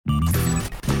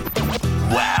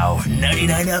Wow,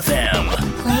 99 FM.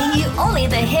 Playing you only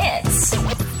the hits.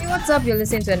 Hey, what's up? You're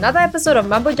listening to another episode of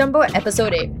Mambo Jambo,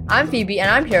 episode 8. I'm Phoebe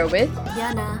and I'm here with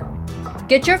Yana.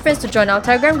 Get your friends to join our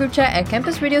Telegram group chat at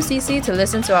Campus Radio CC to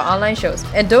listen to our online shows.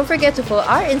 And don't forget to follow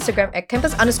our Instagram at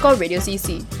campus_Radio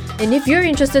CC. And if you're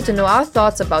interested to know our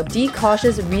thoughts about D.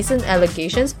 Kosh's recent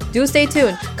allegations, do stay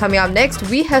tuned. Coming up next,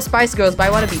 we have Spice Girls by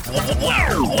Wannabe.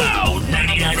 Wow,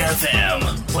 99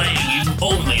 FM. Playing you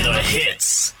only the hits.